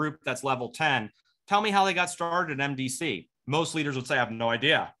in your group that's level 10, tell me how they got started at MDC. Most leaders would say, I have no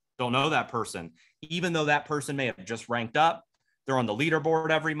idea. don't know that person, even though that person may have just ranked up. They're on the leaderboard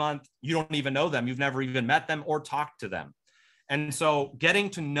every month. You don't even know them. You've never even met them or talked to them. And so getting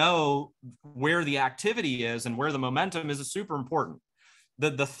to know where the activity is and where the momentum is super important.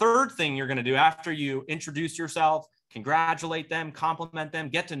 The third thing you're going to do after you introduce yourself, congratulate them, compliment them,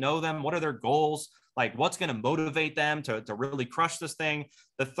 get to know them. What are their goals? Like what's going to motivate them to really crush this thing?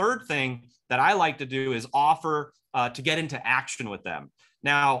 The third thing that I like to do is offer to get into action with them.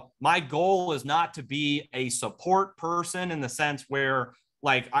 Now, my goal is not to be a support person in the sense where,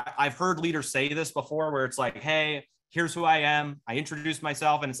 like, I've heard leaders say this before, where it's like, hey, here's who I am. I introduce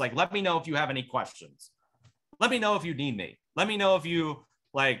myself, and it's like, let me know if you have any questions. Let me know if you need me. Let me know if you,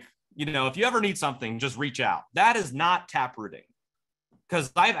 like, you know, if you ever need something, just reach out. That is not taprooting.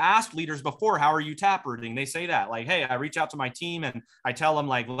 Because I've asked leaders before, how are you taprooting? They say that, like, hey, I reach out to my team and I tell them,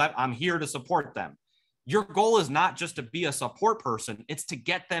 like, I'm here to support them. Your goal is not just to be a support person, it's to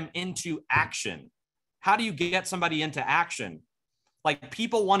get them into action. How do you get somebody into action? Like,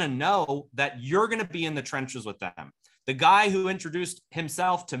 people want to know that you're going to be in the trenches with them. The guy who introduced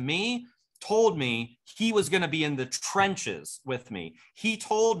himself to me told me he was going to be in the trenches with me. He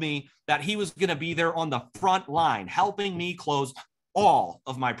told me that he was going to be there on the front line, helping me close all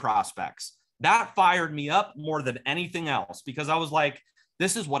of my prospects. That fired me up more than anything else, because I was like,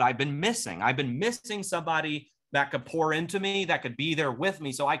 this is what I've been missing. I've been missing somebody that could pour into me, that could be there with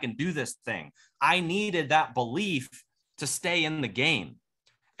me so I can do this thing. I needed that belief to stay in the game.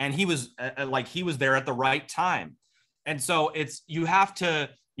 And he was he was there at the right time. And so it's, you have to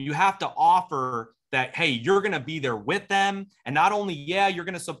offer that, hey, you're going to be there with them. And not only, yeah, you're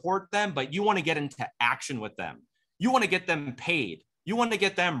going to support them, but you want to get into action with them. You want to get them paid. You want to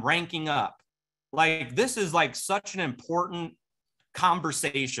get them ranking up. Like, this is like such an important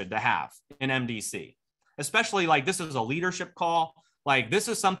conversation to have in MDC, especially like this is a leadership call. Like, this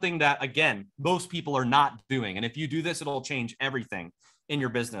is something that, again, most people are not doing. And if you do this, it'll change everything in your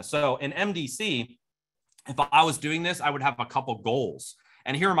business. So in MDC, if I was doing this, I would have a couple goals.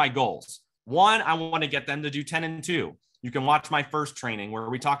 And here are my goals. One, I want to get them to do 10 and 2. You can watch my first training where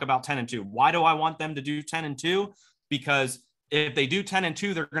we talk about 10 and 2. Why do I want them to do 10 and 2? Because if they do 10 and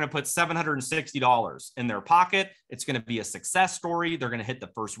 2, they're going to put $760 in their pocket. It's going to be a success story. They're going to hit the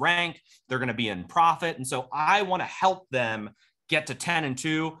first rank. They're going to be in profit. And so I want to help them get to 10 and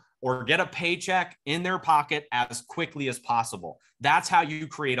 2 or get a paycheck in their pocket as quickly as possible. That's how you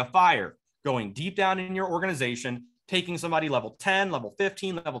create a fire, going deep down in your organization, taking somebody level 10, level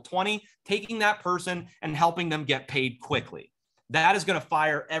 15, level 20, taking that person and helping them get paid quickly. That is going to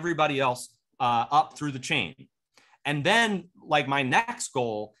fire everybody else up through the chain. And then, like, my next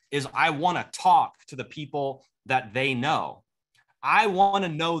goal is I want to talk to the people that they know. I want to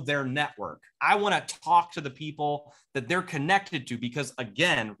know their network. I want to talk to the people that they're connected to, because,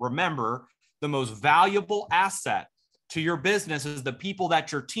 again, remember, the most valuable asset to your business is the people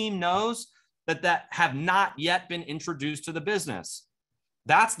that your team knows that have not yet been introduced to the business.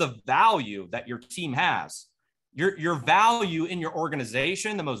 That's the value that your team has. Your value in your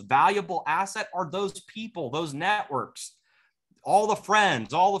organization, the most valuable asset are those people, those networks, all the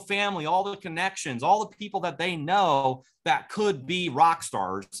friends, all the family, all the connections, all the people that they know that could be rock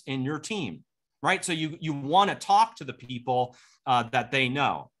stars in your team, right? So you want to talk to the people that they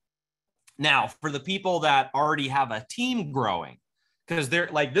know. Now, for the people that already have a team growing, because they're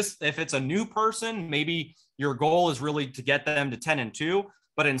like this, if it's a new person, maybe your goal is really to get them to 10 and 2.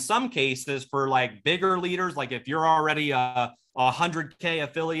 But in some cases, for like bigger leaders, like if you're already a 100K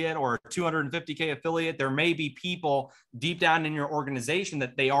affiliate or a 250K affiliate, there may be people deep down in your organization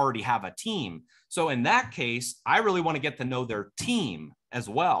that they already have a team. So in that case, I really want to get to know their team as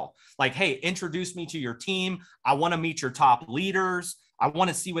well. Like, hey, introduce me to your team. I want to meet your top leaders. I want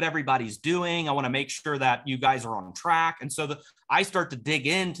to see what everybody's doing. I want to make sure that you guys are on track. And so I start to dig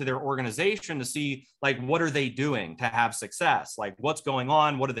into their organization to see, like, what are they doing to have success? Like, what's going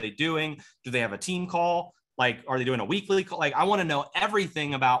on? What are they doing? Do they have a team call? Like, are they doing a weekly call? Like, I want to know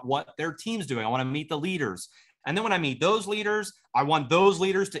everything about what their team's doing. I want to meet the leaders. And then when I meet those leaders, I want those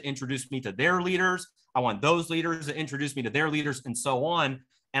leaders to introduce me to their leaders. I want those leaders to introduce me to their leaders, and so on.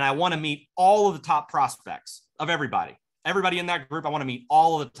 And I want to meet all of the top prospects of everybody. Everybody in that group, I want to meet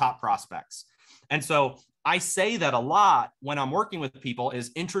all of the top prospects. And so I say that a lot when I'm working with people is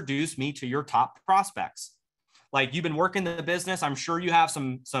introduce me to your top prospects. Like, you've been working the business. I'm sure you have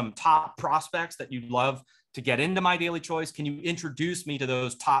some top prospects that you'd love to get into My Daily Choice. Can you introduce me to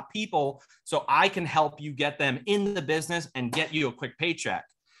those top people so I can help you get them in the business and get you a quick paycheck?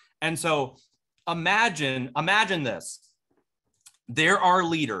 And so imagine this. There are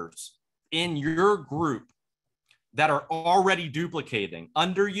leaders in your group that are already duplicating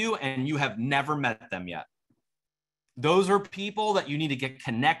under you and you have never met them yet. Those are people that you need to get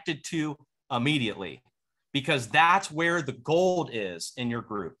connected to immediately, because that's where the gold is in your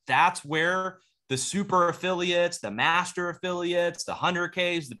group. That's where the super affiliates, the master affiliates, the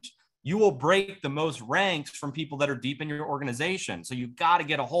 100Ks, you will break the most ranks from people that are deep in your organization. So you've got to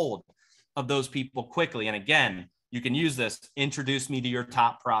get a hold of those people quickly. And again, you can use this, introduce me to your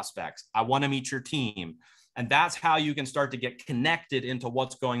top prospects. I want to meet your team. And that's how you can start to get connected into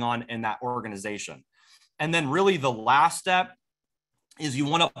what's going on in that organization. And then really the last step is you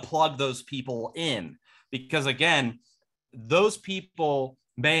want to plug those people in, because again, those people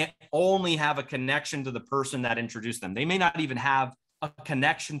may only have a connection to the person that introduced them. They may not even have a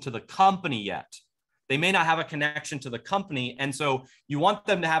connection to the company yet. They may not have a connection to the company. And so you want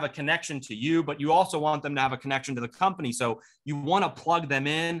them to have a connection to you, but you also want them to have a connection to the company. So you want to plug them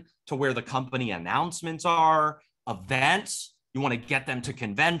in to where the company announcements are, events. You want to get them to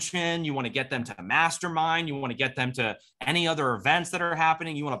convention. You want to get them to mastermind. You want to get them to any other events that are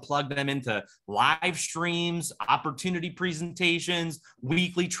happening. You want to plug them into live streams, opportunity presentations,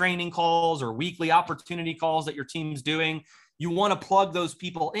 weekly training calls, or weekly opportunity calls that your team's doing. You want to plug those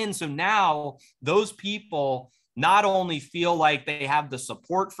people in. So now those people not only feel like they have the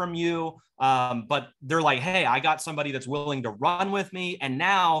support from you, but they're like, hey, I got somebody that's willing to run with me. And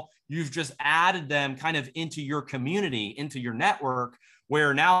now you've just added them kind of into your community, into your network,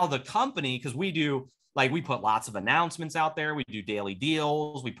 where now the company, because we do, like, we put lots of announcements out there. We do daily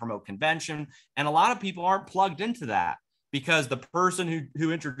deals, we promote convention. And a lot of people aren't plugged into that because the person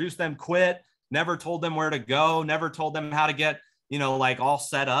who introduced them quit, never told them where to go, never told them how to get, like all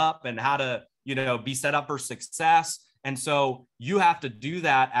set up and how to, be set up for success. And so you have to do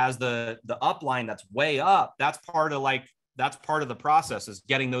that as the upline that's way up. That's part of the process, is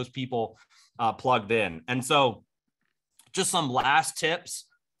getting those people plugged in. And so just some last tips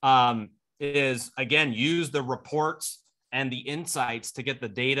is, again, use the reports and the insights to get the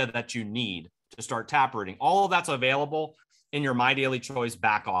data that you need to start taprooting. All of that's available in your MyDailyChoice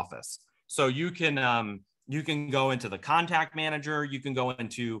back office. So you can go into the contact manager, you can go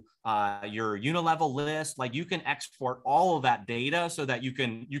into your unilevel list, like you can export all of that data so that you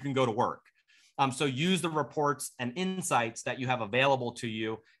can go to work. So use the reports and insights that you have available to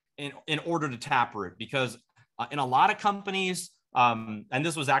you in order to taproot, because in a lot of companies, and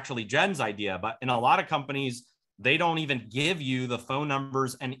this was actually Jen's idea, but in a lot of companies, they don't even give you the phone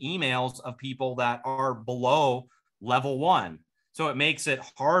numbers and emails of people that are below level 1. So it makes it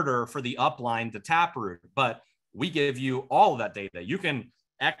harder for the upline to taproot, but we give you all of that data. You can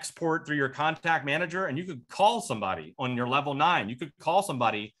export through your contact manager, and you could call somebody on your level 9. You could call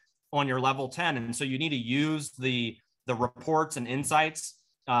somebody on your level 10. And so you need to use the reports and insights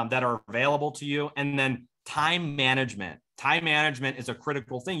that are available to you. And then time management. Time management is a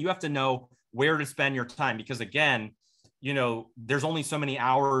critical thing. You have to know where to spend your time, because again, there's only so many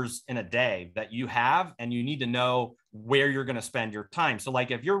hours in a day that you have, and you need to know where you're going to spend your time. So like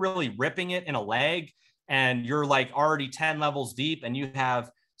if you're really ripping it in a leg and you're like already 10 levels deep and you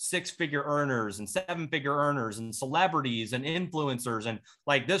have 6-figure earners and 7-figure earners and celebrities and influencers, and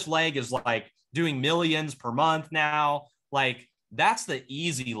like this leg is like doing millions per month now, like that's the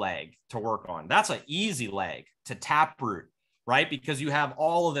easy leg to work on. That's an easy leg to taproot, right? Because you have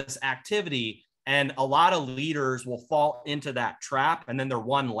all of this activity. And a lot of leaders will fall into that trap, and then they're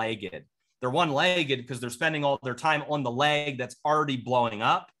one-legged. They're one-legged because they're spending all their time on the leg that's already blowing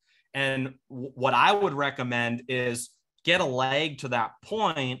up. And what I would recommend is get a leg to that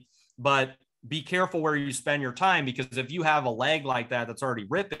point, but be careful where you spend your time, because if you have a leg like that that's already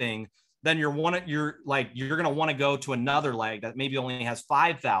ripping, then you're going to want to go to another leg that maybe only has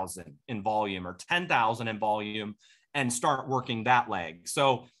 5,000 in volume or 10,000 in volume and start working that leg.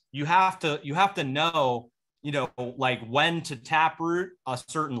 So you have to know, like when to taproot a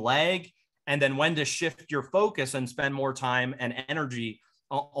certain leg, and then when to shift your focus and spend more time and energy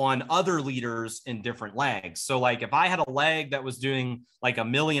on other leaders in different legs. So like if I had a leg that was doing like $1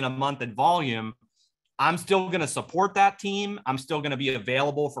 million a month in volume, I'm still going to support that team. I'm still going to be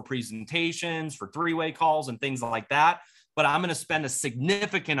available for presentations, for 3-way calls and things like that. But I'm going to spend a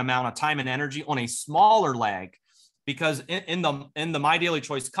significant amount of time and energy on a smaller leg, because in the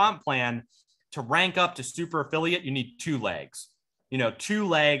MyDailyChoice comp plan, to rank up to super affiliate, you need 2 legs. 2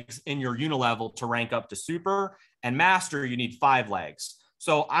 legs in your unilevel to rank up to super, and master, you need 5 legs.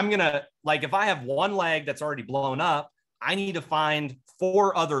 So I'm going to, like, if I have 1 leg that's already blown up, I need to find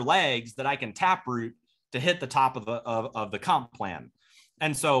 4 other legs that I can taproot to hit the top of the comp plan.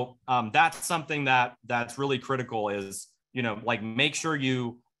 And so that's something that's really critical is, like, make sure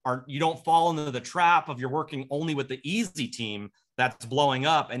you you don't fall into the trap of you're working only with the easy team that's blowing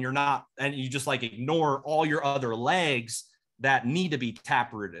up, and you just like ignore all your other legs that need to be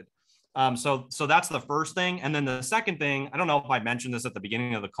taprooted. So that's the first thing. And then the second thing, I don't know if I mentioned this at the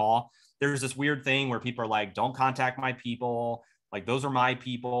beginning of the call, there's this weird thing where people are like, don't contact my people. Like, those are my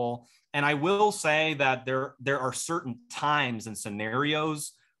people. And I will say that there are certain times and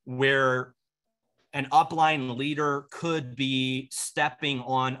scenarios where an upline leader could be stepping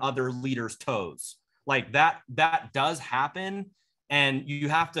on other leaders' toes. Like that does happen. And you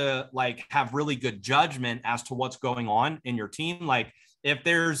have to like have really good judgment as to what's going on in your team. Like if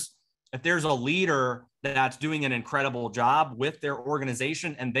there's a leader that's doing an incredible job with their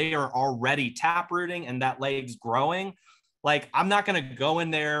organization and they are already taprooting and that leg's growing, like I'm not going to go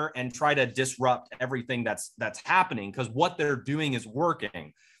in there and try to disrupt everything that's happening, because what they're doing is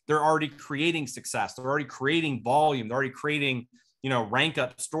working. They're already creating success. They're already creating volume. They're already creating, rank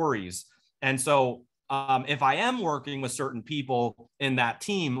up stories. And so if I am working with certain people in that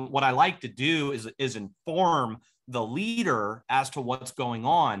team, what I like to do is inform the leader as to what's going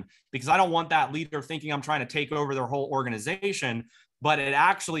on, because I don't want that leader thinking I'm trying to take over their whole organization. But it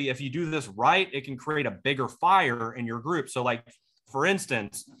actually, if you do this right, it can create a bigger fire in your group. So like, for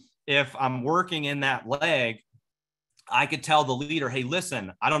instance, if I'm working in that leg, I could tell the leader, hey,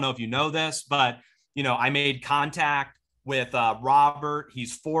 listen, I don't know if you know this, but, I made contact with Robert.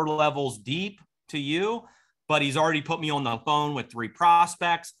 He's 4 levels deep to you, but he's already put me on the phone with 3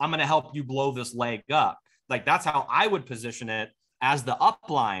 prospects. I'm going to help you blow this leg up. Like, that's how I would position it as the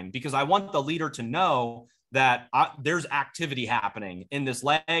upline, because I want the leader to know that there's activity happening in this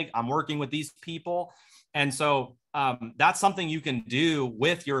leg. I'm working with these people. And so that's something you can do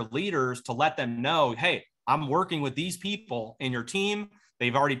with your leaders to let them know, hey, I'm working with these people in your team.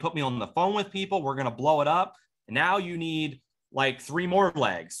 They've already put me on the phone with people. We're going to blow it up. And now you need like 3 more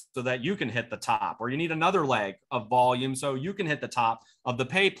legs so that you can hit the top, or you need another leg of volume so you can hit the top of the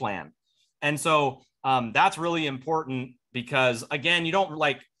pay plan. And so that's really important, because again, you don't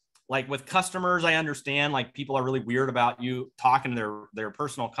like with customers, I understand like people are really weird about you talking to their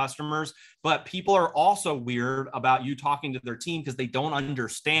personal customers, but people are also weird about you talking to their team because they don't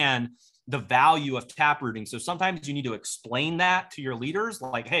understand the value of taprooting. So sometimes you need to explain that to your leaders,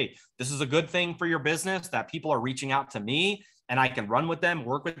 like, hey, this is a good thing for your business that people are reaching out to me and I can run with them,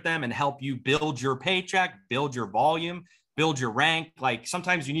 work with them, and help you build your paycheck, build your volume, build your rank. Like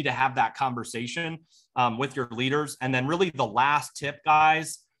sometimes you need to have that conversation with your leaders. And then really the last tip,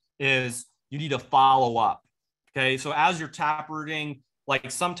 guys, is you need to follow up. Okay. So as you're taprooting, like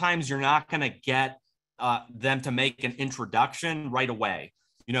sometimes you're not going to get them to make an introduction right away.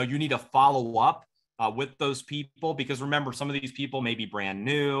 You need to follow up with those people, because remember, some of these people may be brand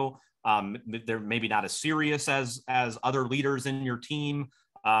new. They're maybe not as serious as other leaders in your team.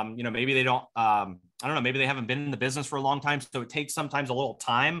 Maybe they don't, I don't know, maybe they haven't been in the business for a long time. So it takes sometimes a little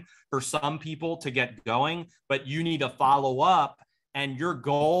time for some people to get going, but you need to follow up. And your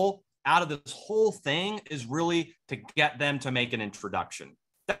goal out of this whole thing is really to get them to make an introduction.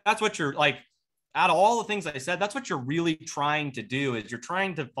 That's what you're like, out of all the things I said, that's what you're really trying to do, is you're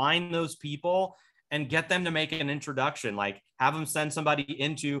trying to find those people and get them to make an introduction, like have them send somebody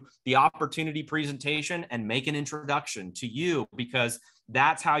into the opportunity presentation and make an introduction to you, because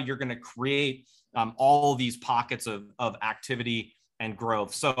that's how you're going to create all these pockets of activity and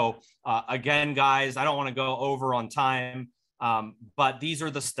growth. So again, guys, I don't want to go over on time, but these are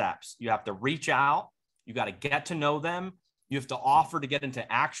the steps. You have to reach out. You got to get to know them. You have to offer to get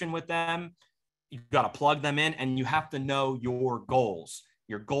into action with them. You've got to plug them in, and you have to know your goals.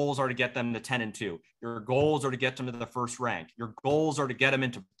 Your goals are to get them to 10 and 2. Your goals are to get them to the first rank. Your goals are to get them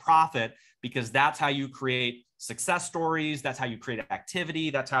into profit, because that's how you create success stories. That's how you create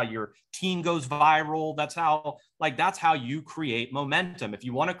activity. That's how your team goes viral. That's how you create momentum. If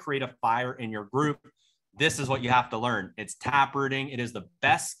you want to create a fire in your group, this is what you have to learn. It's taprooting. It is the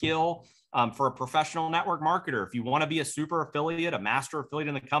best skill for a professional network marketer. If you want to be a super affiliate, a master affiliate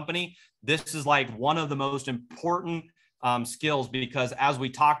in the company, this is like one of the most important skills, because as we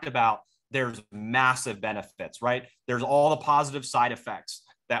talked about, there's massive benefits, right? There's all the positive side effects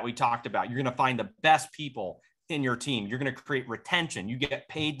that we talked about. You're going to find the best people in your team. You're going to create retention. You get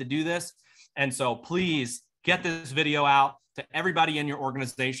paid to do this. And so please get this video out to everybody in your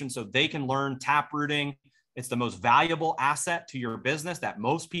organization so they can learn taprooting. It's the most valuable asset to your business that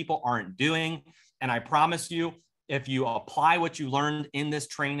most people aren't doing. And I promise you, if you apply what you learned in this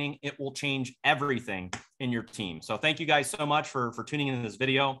training, it will change everything in your team. So thank you guys so much for tuning in this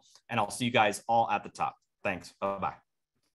video, and I'll see you guys all at the top. Thanks. Bye-bye.